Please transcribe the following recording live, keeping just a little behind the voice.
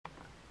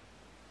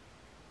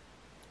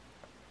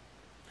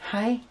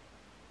Hi,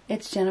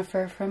 it's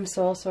Jennifer from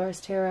Soul Source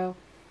Tarot,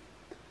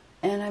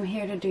 and I'm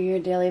here to do your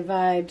daily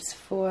vibes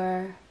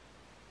for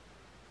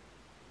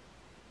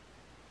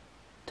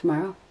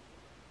tomorrow,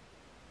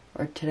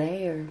 or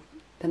today, or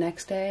the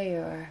next day,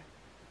 or,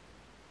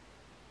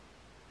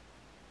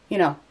 you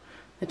know,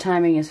 the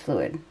timing is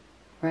fluid,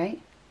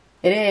 right?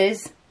 It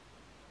is,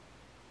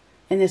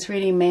 and this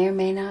reading may or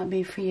may not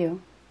be for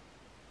you.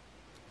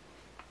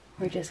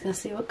 We're just going to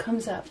see what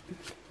comes up.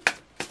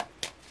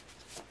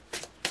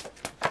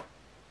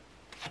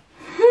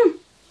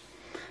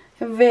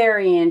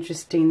 Very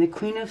interesting. The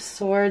Queen of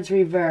Swords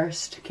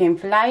reversed came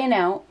flying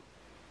out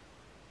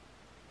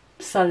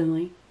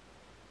suddenly.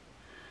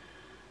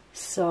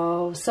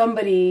 So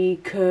somebody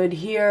could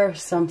hear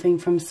something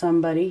from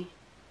somebody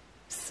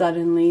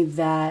suddenly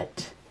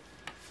that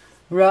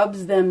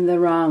rubs them the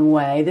wrong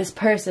way. This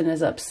person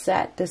is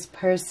upset. This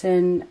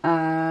person,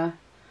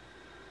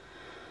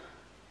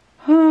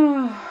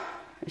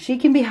 she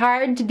can be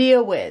hard to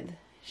deal with.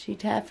 She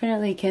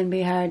definitely can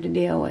be hard to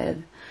deal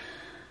with.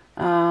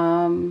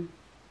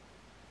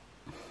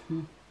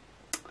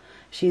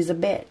 She's a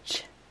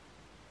bitch.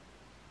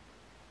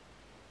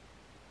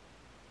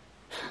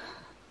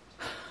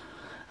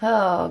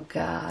 Oh,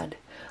 God.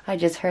 I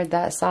just heard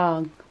that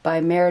song by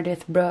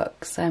Meredith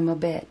Brooks, I'm a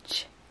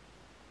bitch.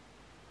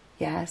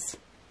 Yes,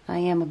 I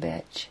am a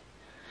bitch.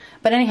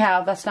 But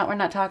anyhow, we're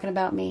not talking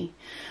about me.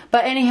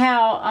 But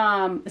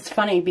anyhow, it's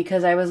funny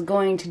because I was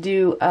going to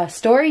do a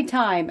story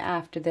time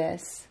after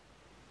this,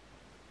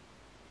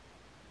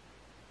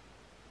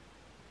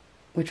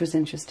 which was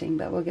interesting,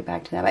 but we'll get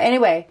back to that. But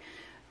anyway,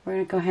 we're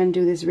going to go ahead and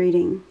do this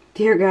reading.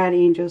 Dear God,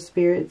 angels,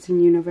 spirits,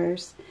 and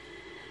universe.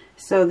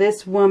 So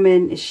this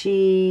woman,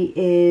 she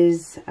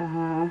is,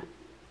 well,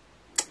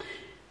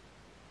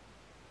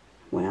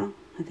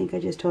 I think I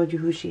just told you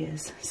who she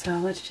is. So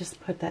let's just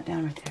put that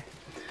down right there.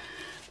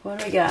 What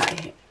do we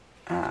got?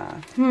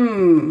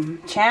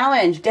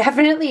 Challenge.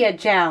 Definitely a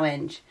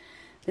challenge.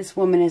 This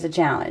woman is a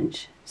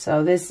challenge.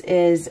 So this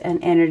is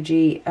an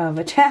energy of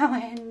a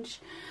challenge.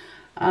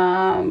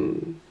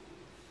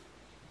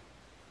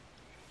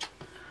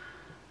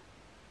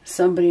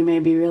 Somebody may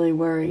be really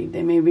worried.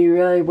 They may be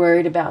really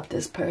worried about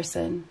this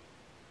person.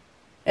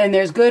 And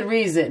there's good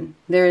reason.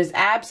 There is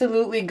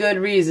absolutely good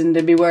reason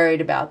to be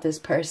worried about this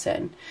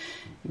person.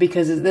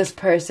 Because this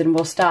person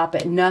will stop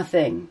at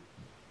nothing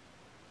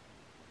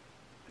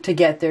to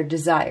get their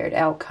desired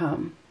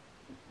outcome.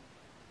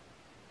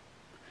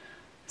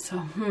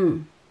 So,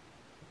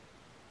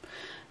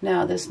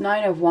 Now, this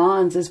Knight of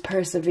Wands is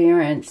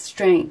perseverance,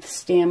 strength,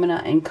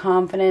 stamina, and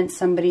confidence.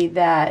 Somebody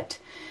that,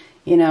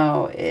 you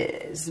know,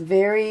 is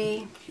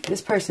very,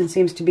 this person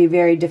seems to be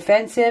very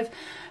defensive.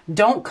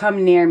 Don't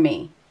come near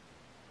me.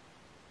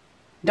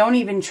 Don't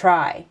even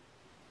try.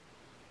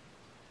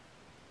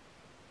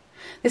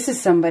 This is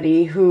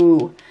somebody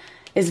who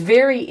is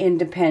very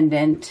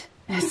independent.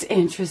 That's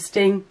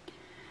interesting.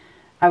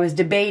 I was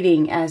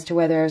debating as to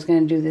whether I was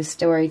going to do this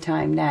story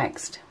time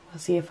next. We'll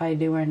see if I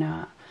do or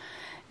not.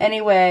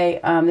 Anyway,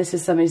 this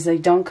is somebody who's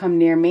like, don't come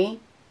near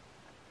me.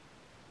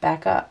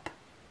 Back up.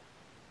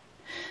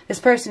 This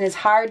person is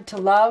hard to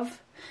love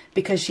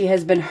because she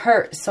has been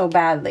hurt so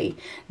badly.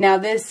 Now,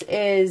 this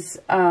is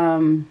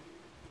an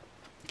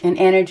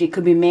energy.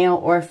 Could be male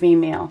or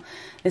female.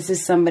 This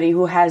is somebody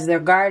who has their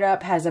guard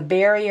up, has a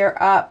barrier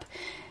up,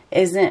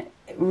 isn't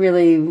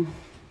really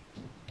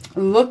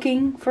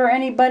looking for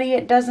anybody,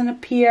 it doesn't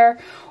appear,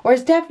 or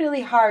is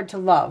definitely hard to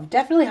love.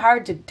 Definitely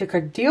hard to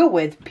deal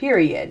with,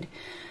 period.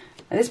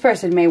 This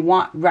person may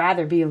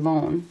rather be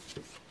alone.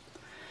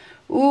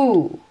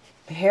 Ooh,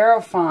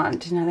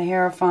 Hierophant. Now the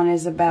Hierophant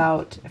is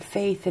about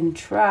faith and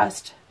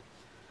trust.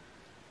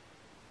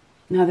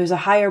 Now there's a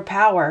higher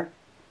power.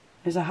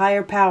 There's a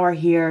higher power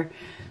here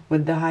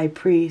with the High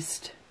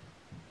Priest.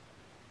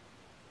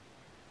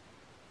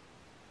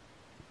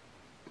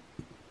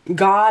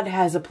 God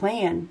has a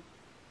plan.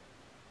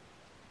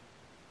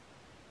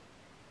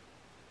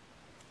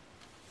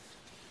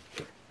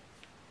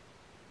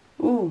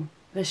 Ooh.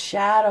 The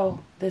shadow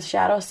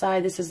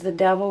side, this is the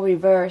devil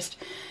reversed.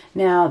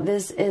 Now,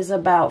 this is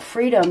about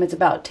freedom. It's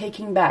about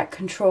taking back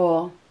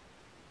control.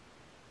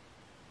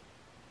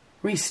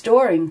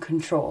 Restoring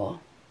control.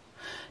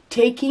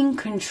 Taking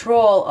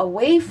control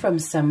away from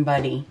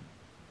somebody.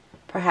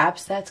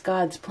 Perhaps that's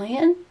God's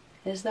plan?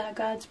 Is that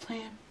God's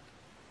plan?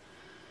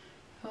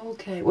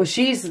 Okay. Well,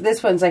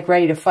 this one's like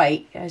ready to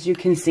fight, as you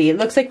can see. It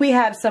looks like we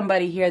have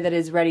somebody here that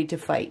is ready to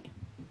fight.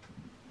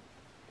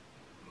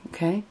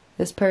 Okay.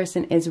 This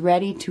person is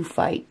ready to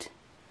fight.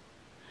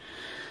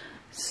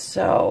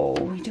 So,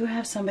 we do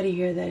have somebody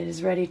here that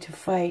is ready to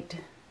fight.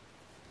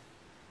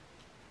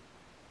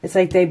 It's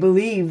like they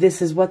believe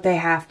this is what they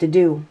have to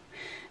do.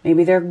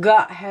 Maybe their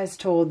gut has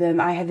told them,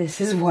 this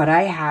is what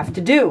I have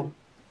to do.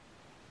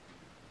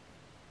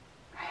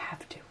 I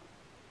have to.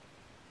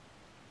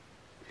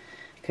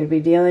 Could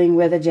be dealing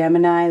with a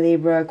Gemini,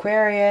 Libra,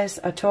 Aquarius,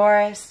 a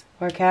Taurus,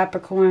 or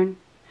Capricorn.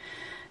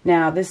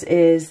 Now, this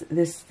is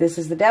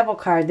the devil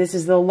card. This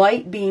is the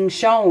light being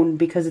shown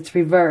because it's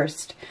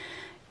reversed.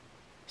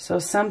 So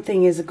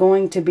something is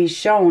going to be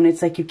shown.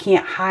 It's like you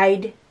can't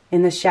hide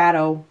in the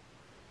shadow.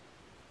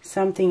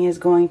 Something is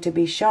going to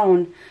be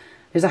shown.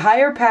 There's a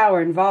higher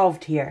power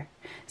involved here.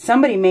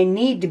 Somebody may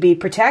need to be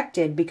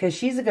protected because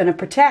she's going to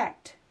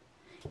protect.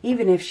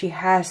 Even if she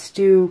has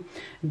to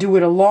do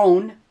it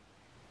alone.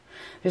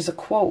 There's a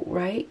quote,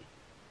 right?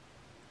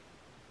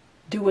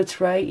 Do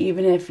what's right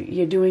even if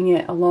you're doing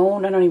it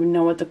alone. I don't even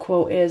know what the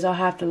quote is. I'll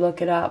have to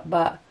look it up.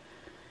 But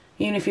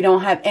even if you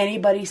don't have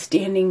anybody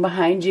standing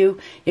behind you,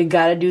 you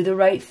got to do the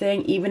right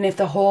thing. Even if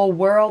the whole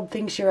world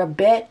thinks you're a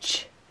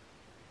bitch.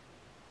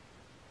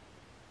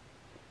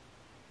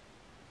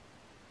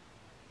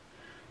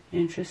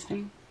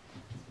 Interesting.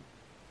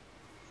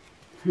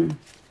 What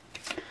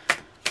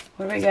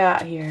do we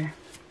got here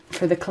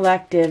for the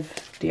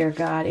collective, dear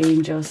God,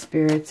 angels,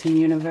 spirits, and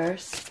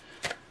universe?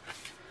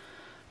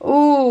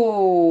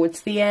 Oh, it's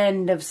the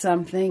end of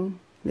something.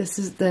 This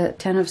is the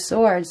Ten of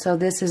Swords, so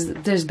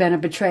there's been a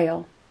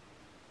betrayal.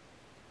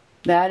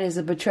 That is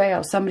a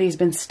betrayal. Somebody's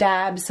been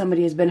stabbed,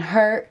 somebody has been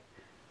hurt.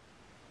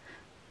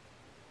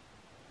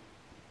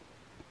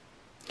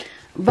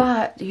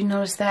 But you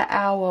notice that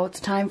owl,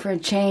 it's time for a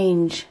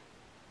change.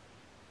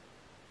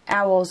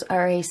 Owls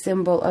are a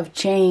symbol of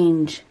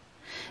change.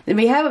 And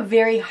we have a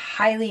very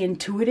highly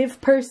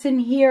intuitive person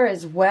here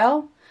as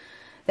well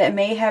that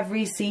may have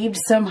received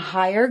some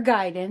higher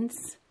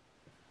guidance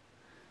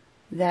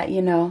that,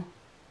 you know,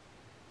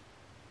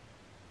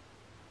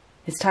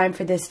 it's time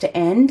for this to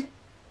end.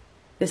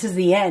 This is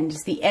the end.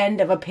 It's the end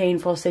of a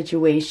painful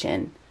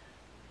situation.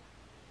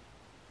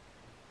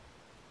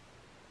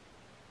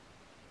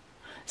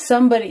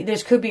 Somebody, there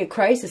could be a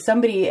crisis.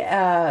 Somebody,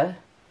 it's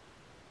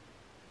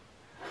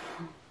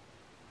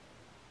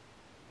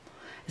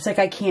like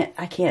I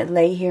can't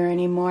lay here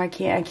anymore. I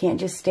can't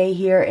just stay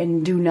here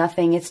and do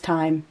nothing. It's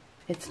time.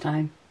 It's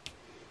time.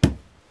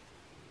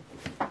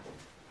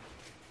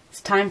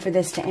 It's time for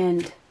this to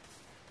end.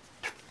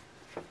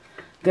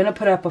 Gonna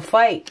put up a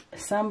fight.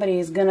 Somebody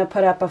is gonna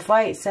put up a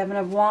fight. Seven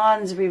of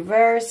Wands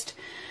reversed.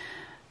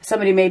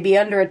 Somebody may be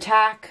under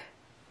attack.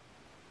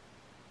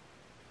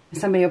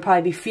 Somebody will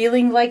probably be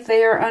feeling like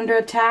they are under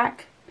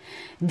attack.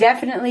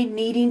 Definitely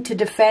needing to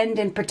defend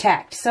and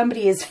protect.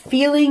 Somebody is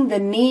feeling the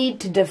need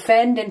to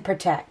defend and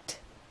protect.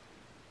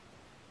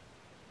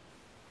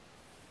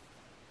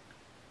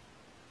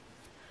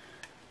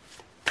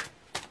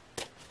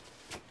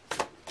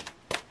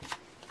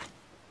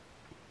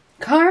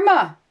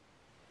 Karma.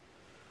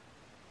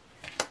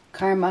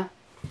 Karma.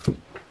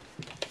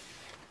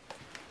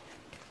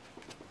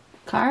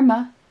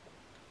 Karma.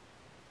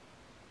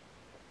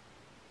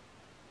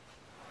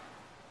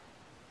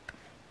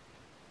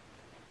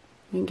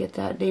 You can get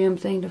that damn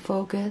thing to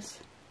focus.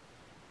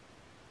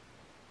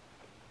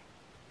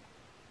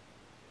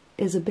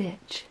 Is a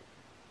bitch.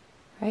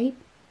 Right?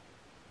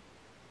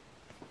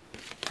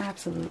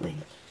 Absolutely.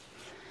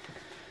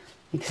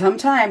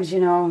 Sometimes, you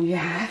know,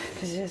 yeah,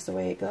 it's just the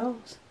way it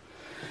goes.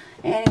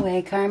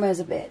 Anyway, karma is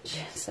a bitch.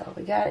 So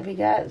we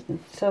got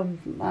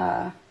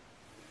some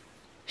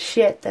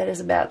shit that is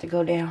about to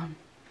go down.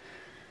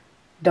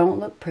 Don't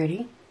look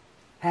pretty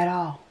at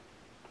all.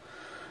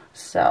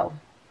 So,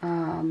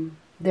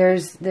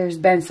 there's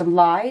been some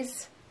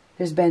lies.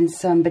 There's been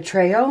some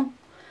betrayal.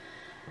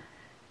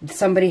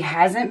 Somebody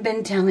hasn't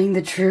been telling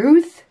the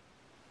truth.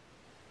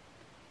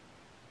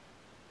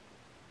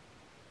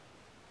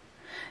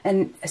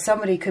 And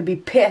somebody could be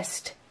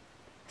pissed.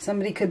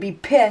 Somebody could be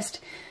pissed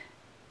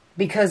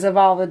because of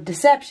all the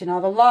deception,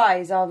 all the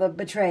lies, all the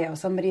betrayal.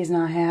 Somebody is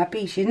not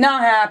happy. She's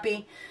not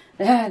happy.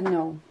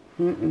 No.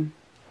 And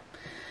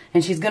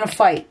she's going to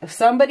fight. If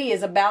somebody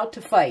is about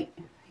to fight.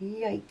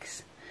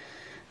 Yikes.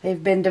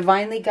 They've been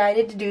divinely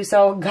guided to do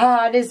so.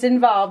 God is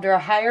involved, or a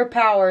higher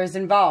power is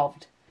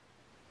involved.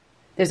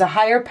 There's a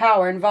higher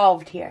power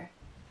involved here.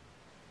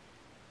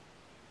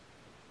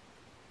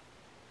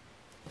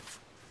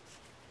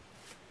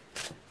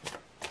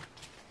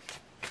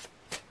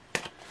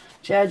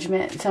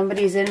 Judgment.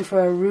 Somebody's in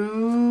for a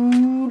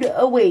rude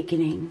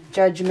awakening.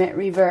 Judgment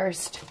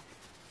reversed.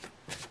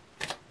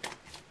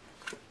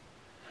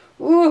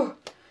 Ooh.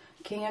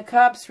 King of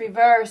Cups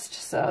reversed.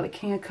 So the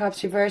King of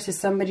Cups reversed is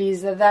somebody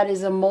that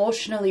is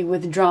emotionally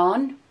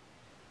withdrawn.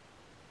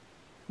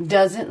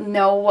 Doesn't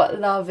know what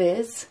love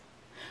is.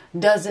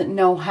 Doesn't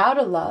know how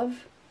to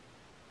love.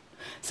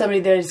 Somebody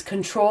that is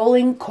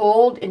controlling,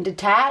 cold, and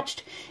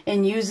detached,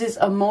 and uses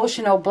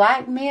emotional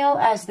blackmail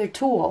as their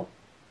tool.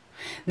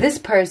 This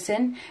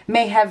person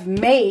may have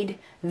made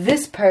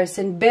this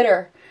person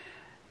bitter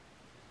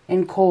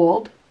and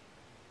cold.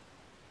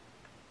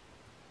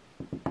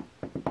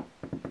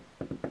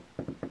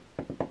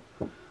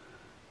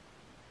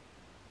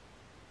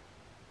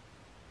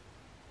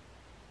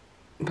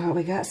 But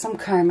we got some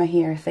karma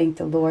here, thank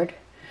the Lord.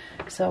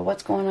 So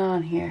what's going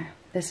on here?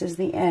 This is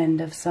the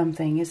end of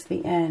something. It's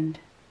the end.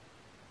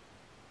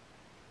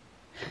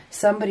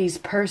 Somebody's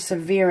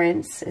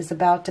perseverance is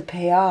about to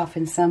pay off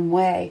in some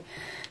way.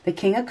 The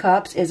King of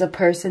Cups is a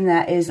person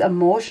that is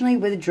emotionally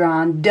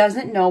withdrawn,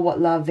 doesn't know what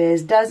love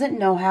is, doesn't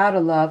know how to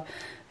love.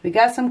 We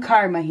got some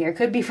karma here.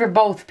 Could be for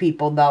both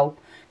people, though.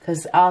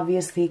 Because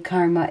obviously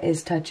karma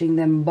is touching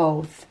them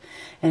both.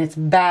 And it's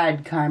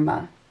bad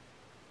karma.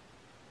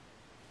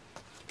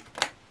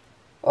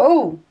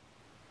 Oh!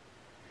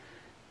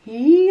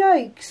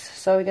 Yikes.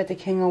 So we got the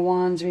King of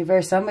Wands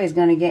reversed. Somebody's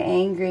going to get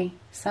angry.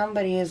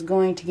 Somebody is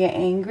going to get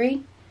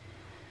angry.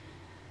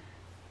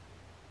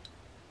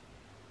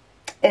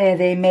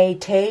 They may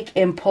take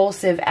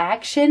impulsive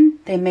action.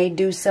 They may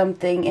do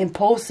something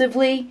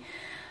impulsively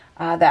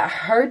that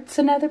hurts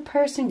another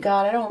person.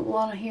 God, I don't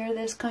want to hear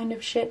this kind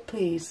of shit,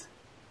 please.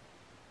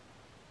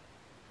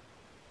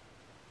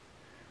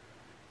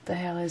 The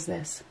hell is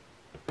this?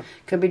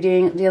 Could be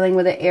dealing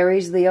with an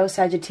Aries, Leo,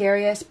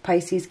 Sagittarius,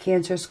 Pisces,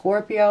 Cancer,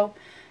 Scorpio,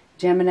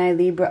 Gemini,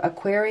 Libra,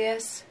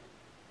 Aquarius.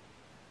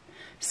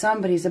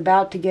 Somebody's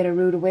about to get a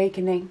rude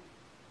awakening.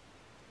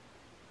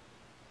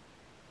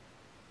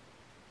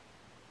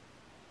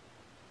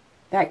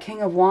 That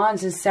King of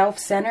Wands is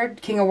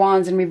self-centered. King of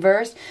Wands in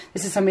reverse.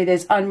 This is somebody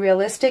that's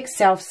unrealistic,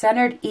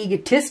 self-centered,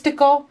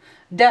 egotistical.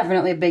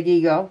 Definitely a big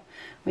ego.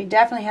 We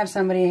definitely have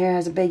somebody here who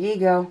has a big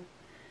ego.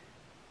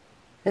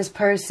 This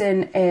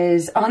person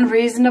is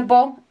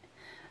unreasonable.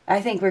 I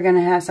think we're going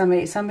to have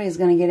somebody's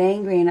going to get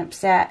angry and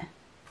upset.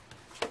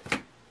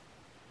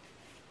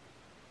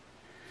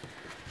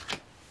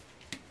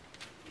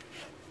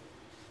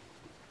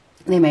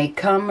 They may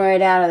come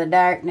right out of the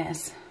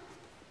darkness.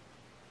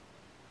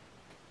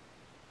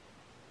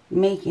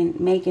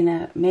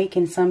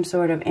 Making some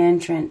sort of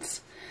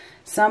entrance.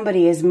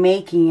 Somebody is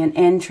making an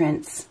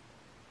entrance.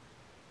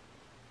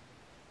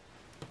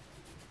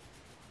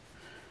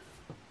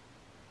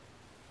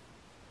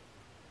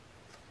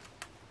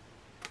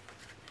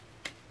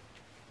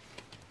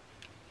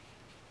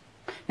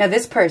 Now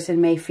this person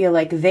may feel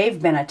like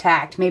they've been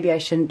attacked. Maybe I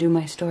shouldn't do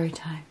my story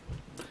time,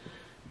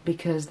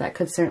 because that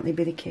could certainly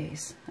be the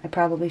case. I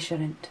probably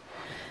shouldn't.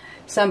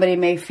 Somebody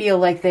may feel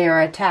like they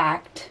are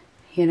attacked,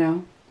 you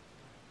know.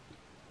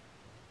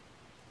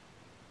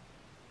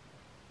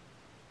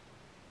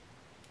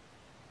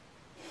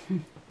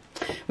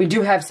 We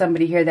do have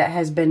somebody here that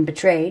has been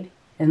betrayed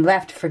and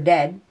left for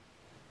dead.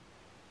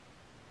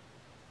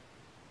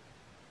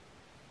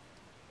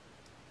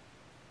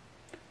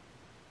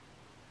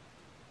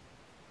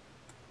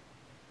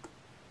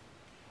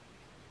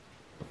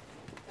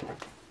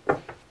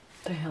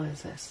 The hell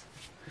is this?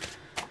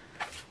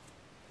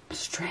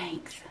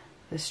 Strength.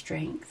 The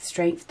strength.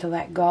 Strength to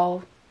let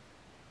go.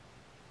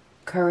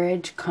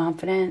 Courage,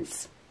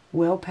 confidence,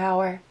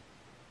 willpower.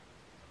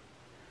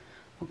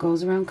 What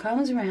goes around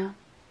comes around.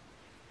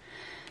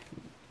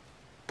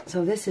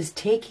 So this is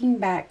taking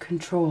back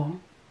control.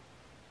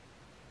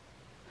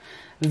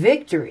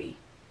 Victory.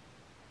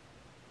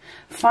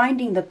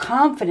 Finding the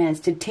confidence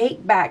to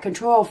take back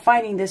control.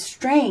 Finding the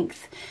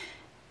strength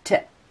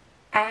to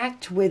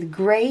act with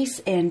grace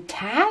and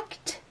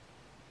tact.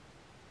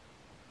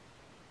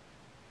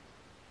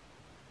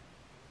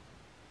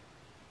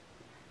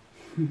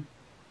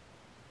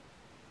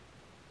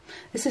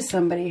 This is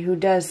somebody who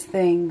does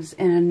things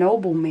in a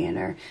noble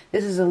manner.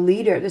 This is a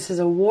leader. This is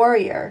a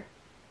warrior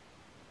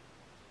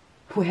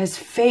who has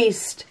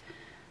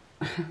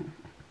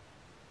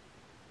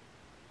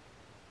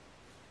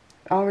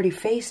already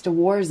faced a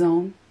war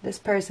zone. This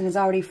person has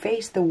already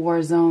faced the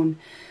war zone.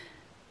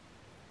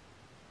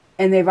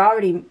 And they've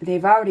already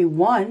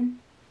won.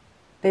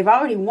 They've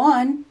already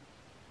won.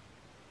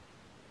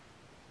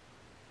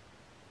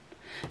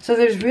 So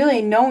there's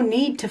really no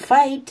need to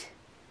fight.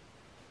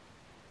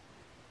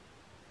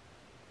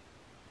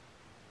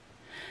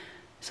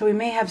 So we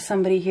may have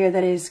somebody here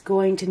that is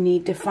going to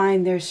need to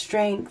find their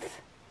strength.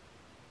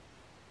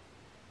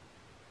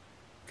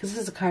 Because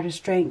this is a card of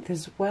strength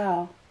as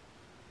well.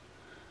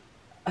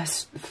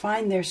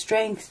 Find their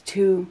strength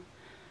to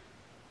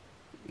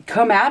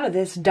come out of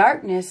this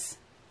darkness.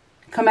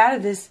 Come out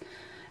of this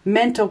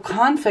mental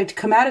conflict.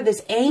 Come out of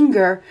this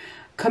anger.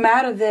 Come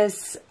out of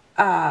this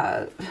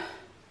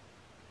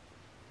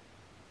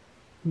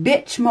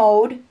bitch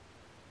mode.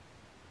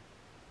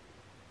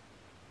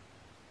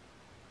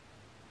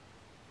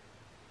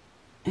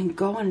 And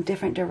go in a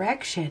different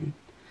direction.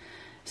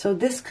 So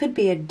this could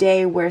be a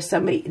day where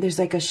there's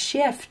like a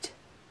shift.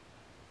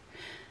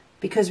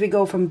 Because we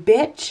go from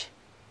bitch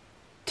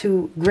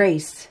to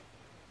grace.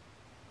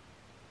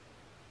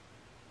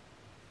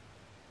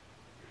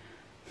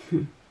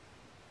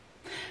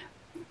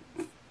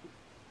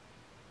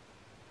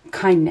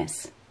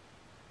 Kindness.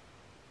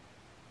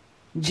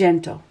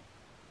 Gentle.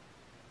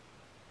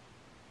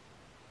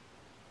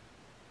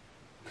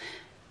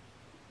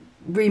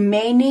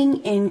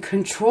 Remaining in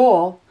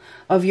control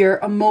of your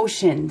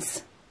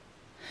emotions.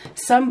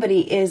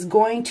 Somebody is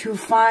going to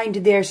find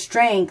their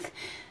strength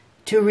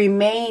to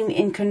remain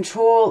in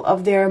control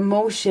of their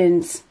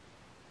emotions.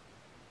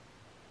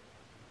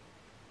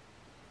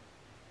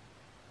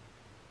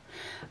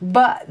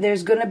 But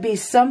there's going to be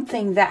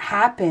something that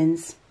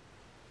happens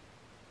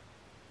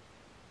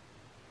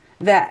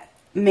that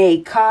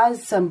may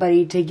cause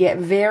somebody to get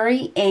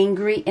very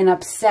angry and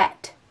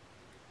upset.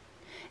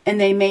 And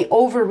they may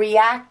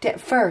overreact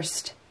at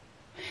first.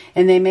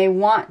 And they may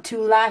want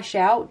to lash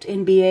out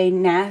and be a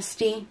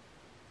nasty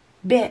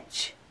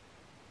bitch.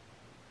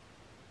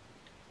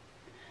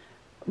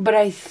 But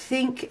I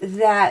think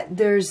that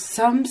there's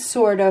some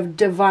sort of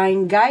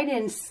divine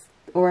guidance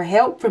or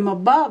help from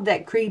above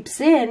that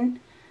creeps in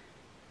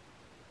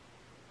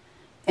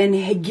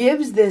and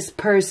gives this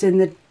person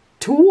the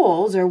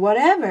tools or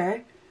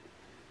whatever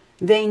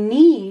they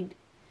need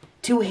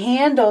to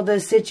handle the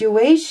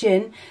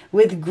situation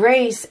with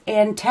grace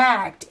and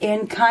tact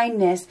and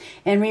kindness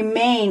and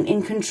remain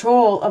in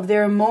control of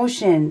their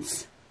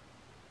emotions.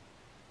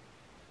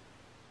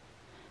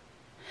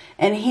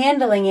 And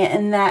handling it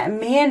in that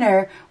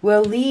manner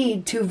will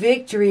lead to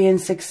victory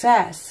and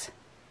success.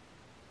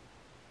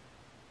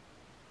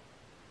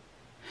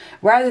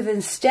 Rather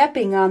than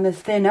stepping on the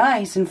thin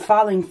ice and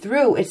falling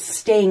through, it's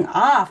staying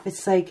off.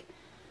 It's like,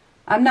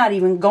 I'm not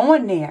even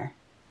going there.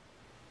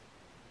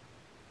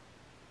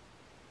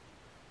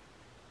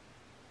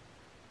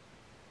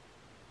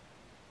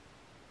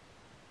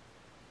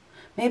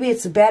 Maybe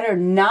it's better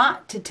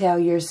not to tell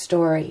your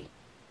story.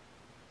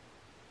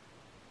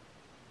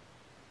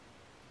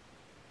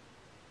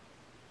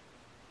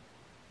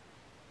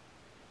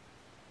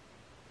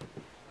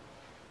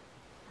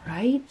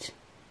 Right?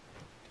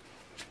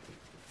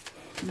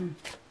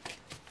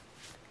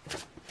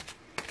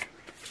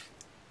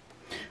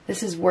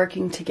 This is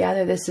working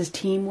together. This is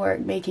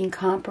teamwork, making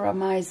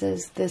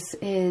compromises. This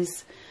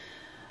is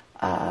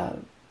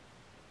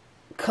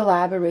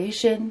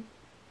collaboration.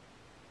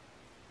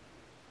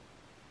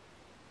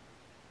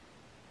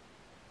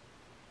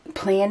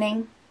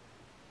 Planning.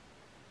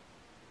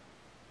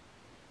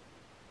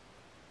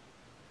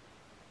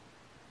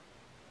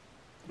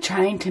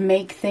 Trying to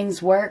make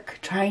things work.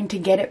 Trying to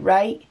get it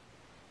right.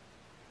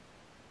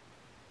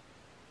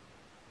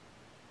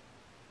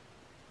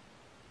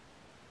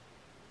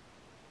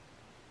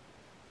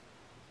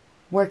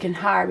 Working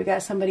hard. We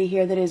got somebody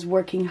here that is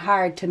working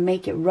hard to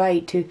make it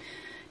right,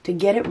 to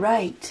get it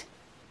right.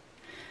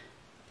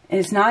 And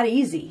it's not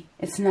easy.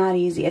 It's not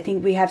easy. I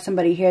think we have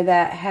somebody here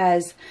that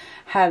has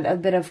had a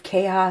bit of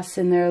chaos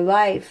in their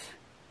life.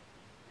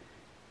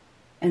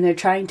 And they're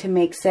trying to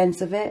make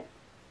sense of it.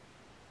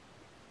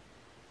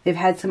 They've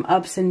had some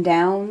ups and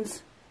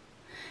downs.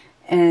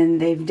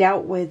 And they've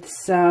dealt with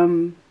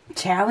some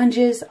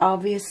challenges,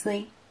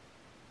 obviously,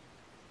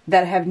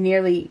 that have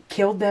nearly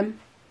killed them.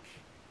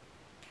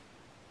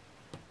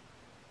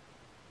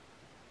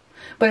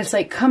 But it's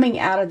like coming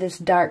out of this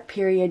dark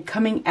period,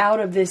 coming out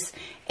of this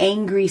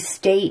angry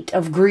state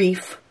of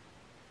grief.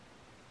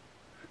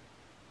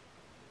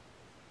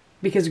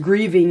 Because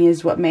grieving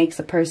is what makes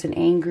a person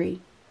angry.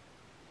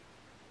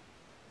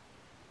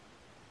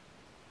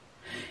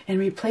 And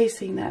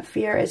replacing that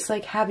fear, it's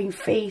like having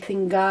faith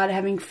in God,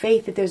 having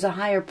faith that there's a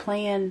higher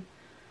plan.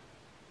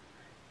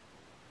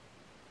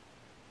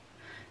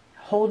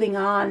 Holding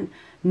on,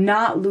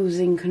 not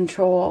losing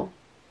control.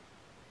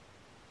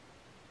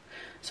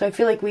 So I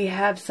feel like we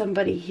have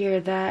somebody here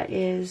that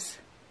is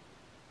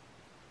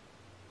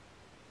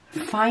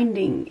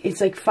finding,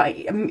 it's like,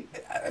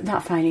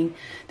 not finding,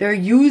 they're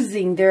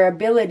using their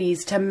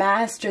abilities to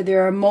master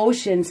their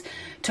emotions,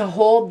 to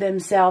hold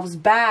themselves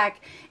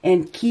back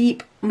and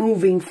keep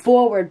moving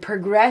forward,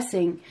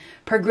 progressing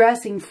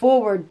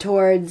forward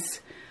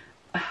towards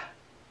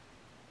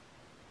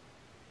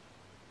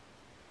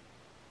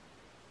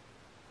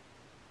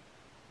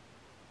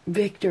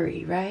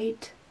victory,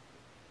 right?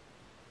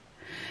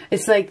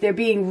 It's like they're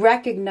being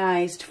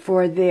recognized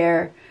for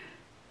their,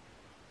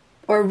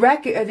 or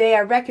they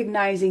are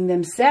recognizing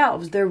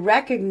themselves. They're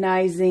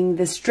recognizing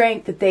the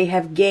strength that they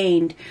have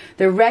gained.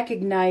 They're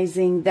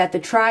recognizing that the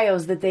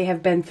trials that they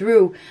have been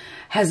through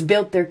has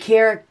built their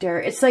character.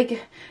 It's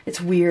like, it's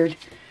weird.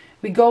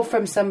 We go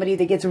from somebody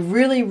that gets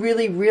really,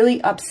 really,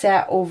 really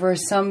upset over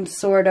some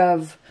sort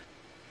of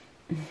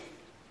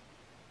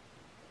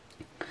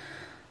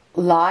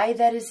lie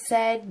that is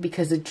said,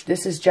 because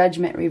this is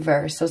judgment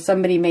reverse. So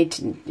somebody may,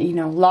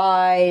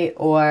 lie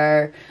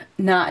or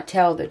not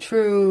tell the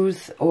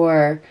truth,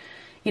 or,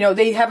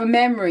 they have a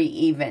memory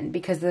even,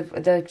 because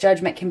the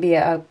judgment can be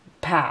a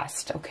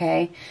past,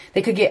 okay?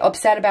 They could get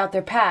upset about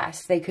their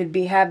past. They could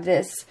have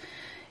this,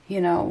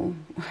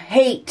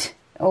 hate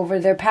over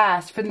their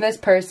past from this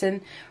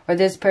person or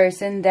this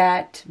person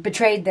that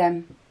betrayed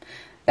them,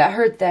 that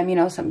hurt them.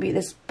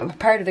 This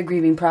part of the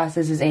grieving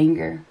process is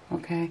anger,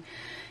 okay?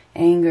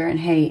 Anger and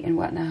hate and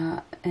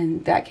whatnot,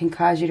 and that can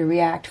cause you to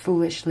react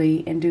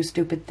foolishly and do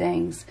stupid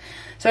things.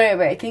 So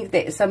anyway, I think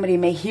that somebody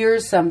may hear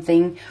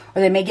something,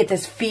 or they may get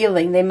this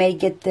feeling, they may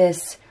get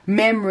this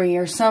memory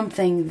or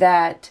something,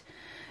 that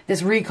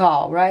this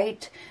recall,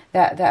 right,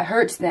 that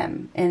hurts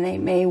them, and they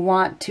may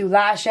want to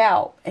lash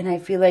out. And I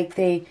feel like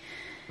they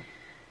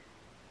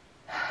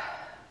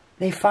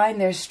find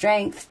their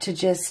strength to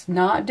just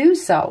not do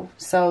so.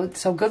 So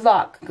good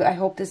luck. I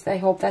hope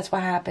that's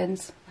what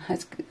happens.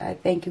 I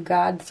thank you,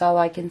 God. That's all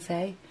I can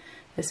say.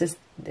 This is,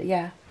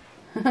 yeah.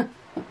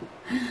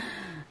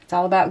 It's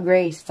all about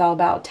grace. It's all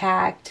about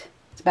tact.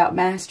 It's about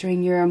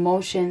mastering your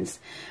emotions.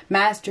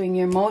 Mastering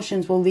your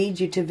emotions will lead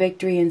you to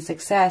victory and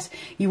success.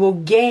 You will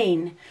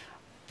gain.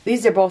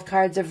 These are both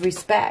cards of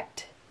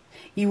respect.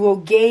 You will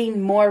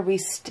gain more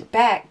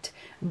respect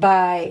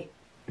by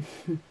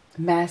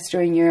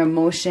mastering your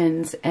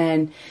emotions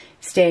and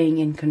staying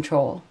in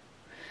control.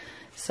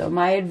 So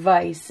my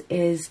advice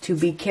is to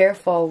be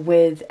careful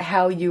with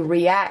how you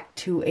react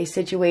to a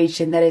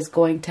situation that is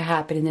going to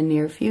happen in the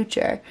near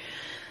future.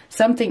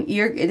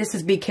 This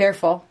is be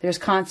careful. There's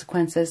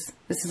consequences.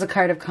 This is a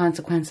card of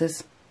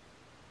consequences.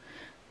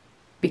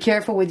 Be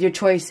careful with your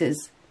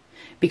choices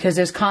because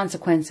there's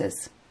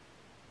consequences.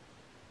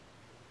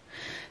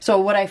 So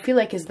what I feel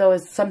like is though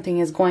is something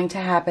is going to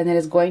happen that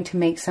is going to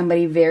make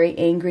somebody very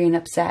angry and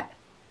upset.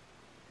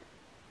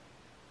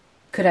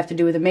 Could have to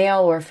do with a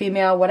male or a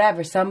female,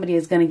 whatever. Somebody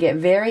is going to get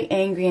very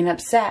angry and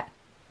upset.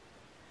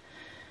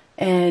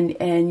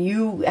 And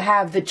you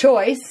have the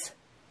choice.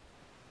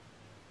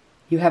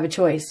 You have a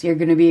choice. You're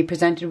going to be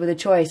presented with a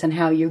choice on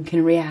how you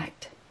can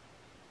react.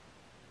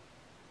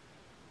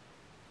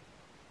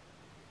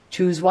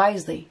 Choose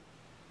wisely.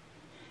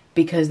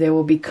 Because there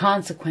will be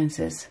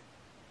consequences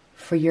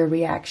for your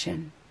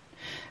reaction.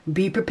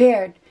 Be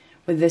prepared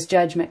with this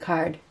judgment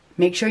card.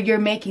 Make sure you're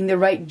making the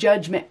right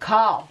judgment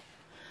call.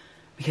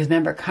 Because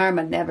remember,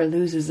 karma never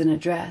loses an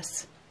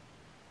address.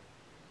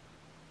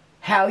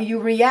 How you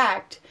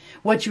react,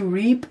 what you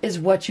reap is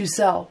what you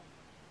sow.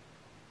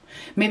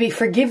 Maybe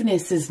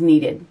forgiveness is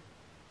needed.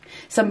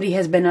 Somebody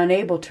has been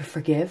unable to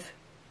forgive.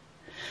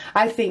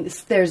 I think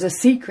there's a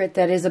secret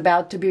that is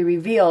about to be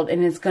revealed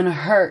and it's going to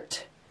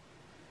hurt.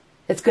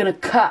 It's going to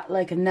cut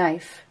like a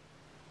knife.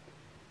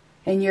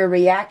 And your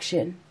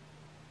reaction,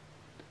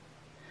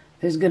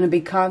 there's going to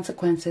be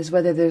consequences,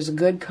 whether there's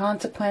good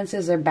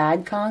consequences or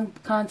bad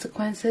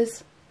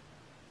consequences.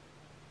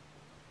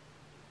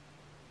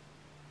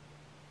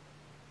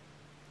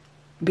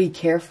 Be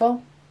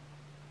careful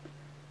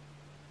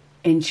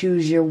and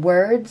choose your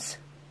words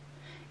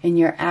and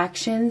your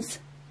actions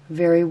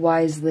very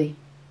wisely.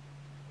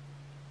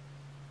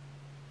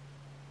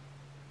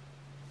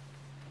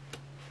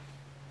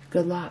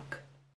 Good luck.